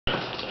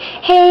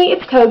Hey,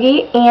 it's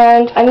Kogi,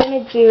 and I'm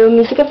going to do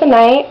Music of the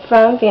Night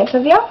from Phantom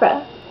of the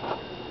Opera.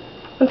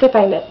 Once I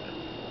find it.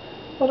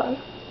 Hold on.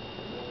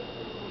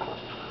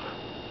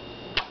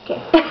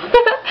 Okay.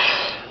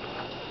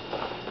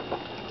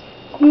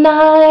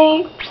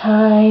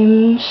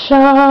 Nighttime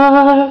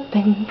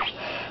sharpens,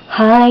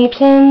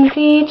 heightens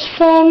each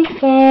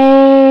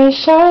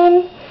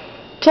sensation.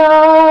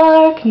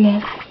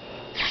 Darkness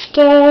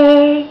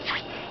stirs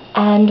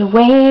and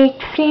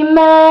wakes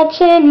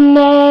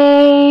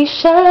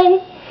imagination.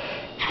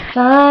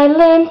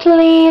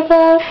 Silently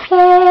the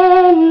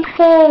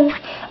senses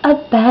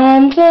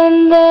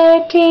abandon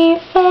their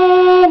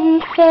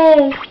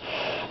defenses,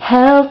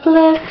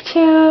 helpless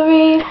to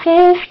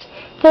resist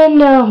the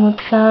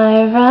notes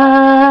I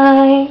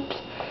write,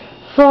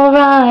 for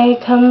I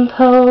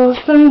compose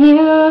the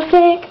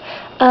music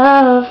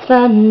of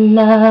the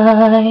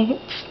night.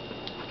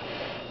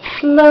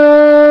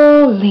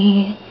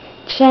 Slowly,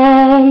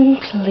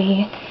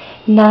 gently,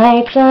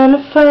 night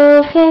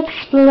unfurls its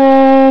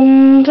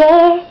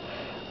splendor.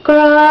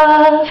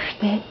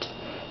 Grasp it,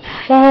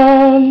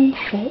 sense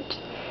it,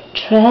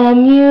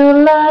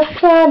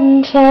 tremulous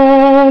and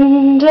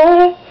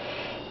tender.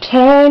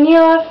 Turn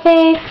your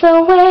face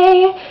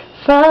away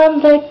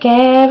from the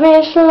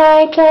garish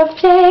light of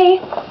day.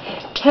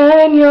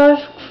 Turn your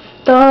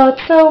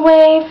thoughts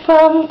away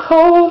from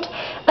cold,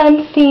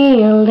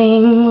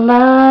 unfeeling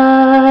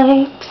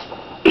light.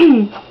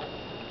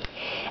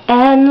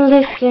 And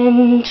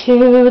listen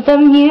to the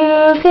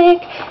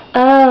music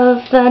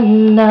of the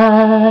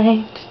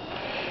night.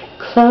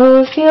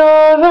 Close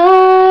your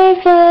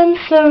eyes and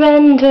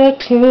surrender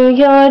to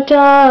your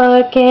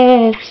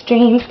darkest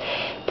dreams.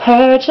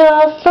 Purge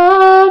all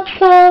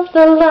thoughts of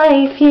the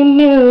life you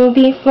knew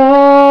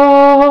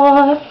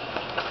before.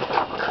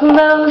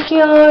 Close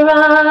your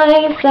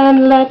eyes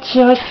and let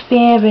your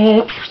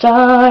spirit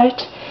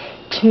start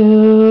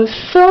to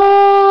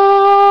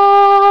soar.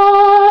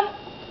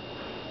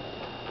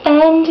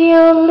 And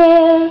you'll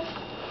live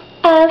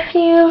as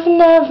you've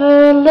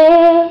never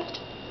lived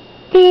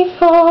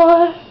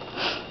before.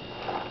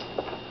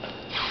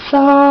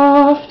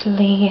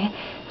 Softly,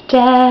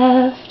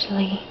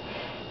 deftly,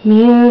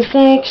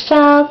 music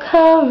shall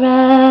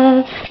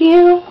caress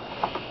you.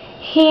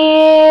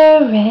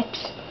 Hear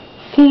it,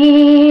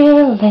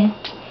 feel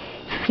it,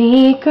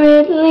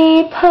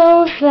 secretly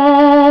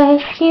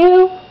possess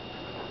you.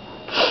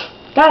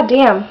 God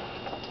damn.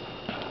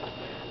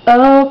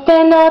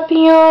 Open up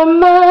your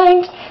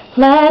mind,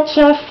 let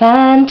your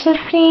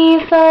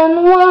fantasies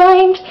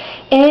unwind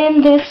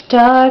in this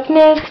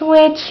darkness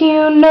which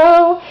you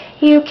know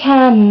you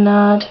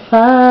cannot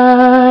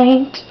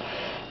fight.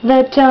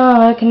 The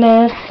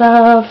darkness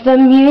of the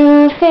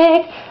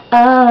music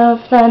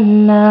of the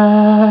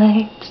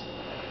night.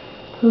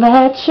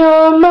 Let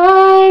your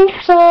mind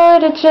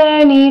start a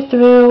journey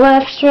through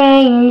a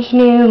strange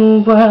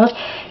new world.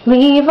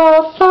 Leave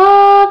all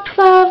thoughts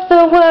of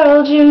the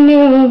world you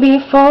knew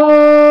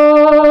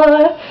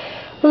before.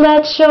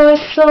 Let your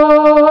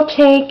soul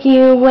take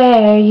you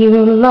where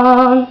you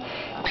long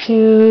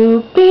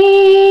to be.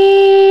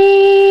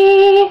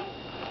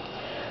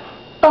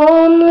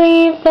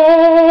 Only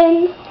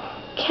then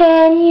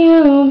can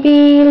you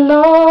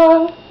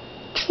belong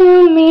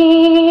to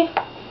me.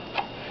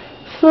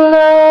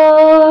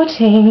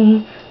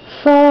 Floating,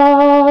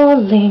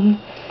 falling,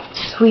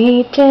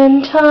 sweet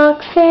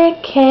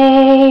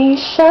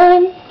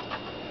intoxication.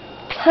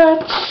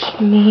 Touch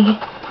me,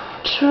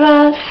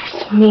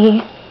 trust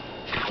me,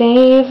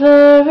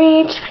 savor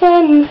each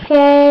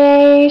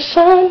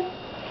sensation.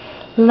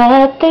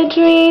 Let the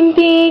dream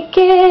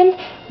begin,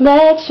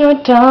 let your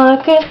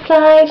darker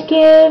side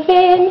give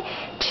in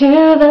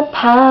to the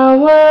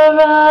power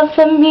of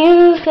the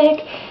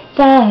music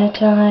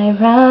that I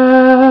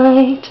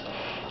write.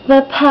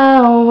 The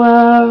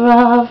power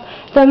of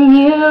the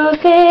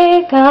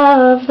music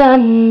of the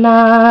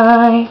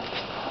night.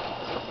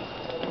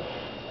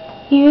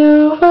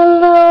 You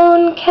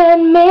alone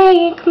can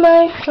make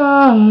my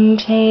song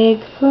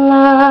take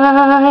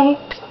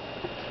flight.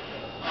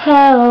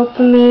 Help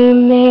me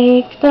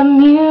make the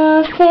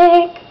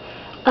music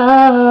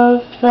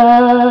of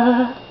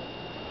the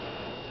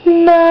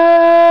night.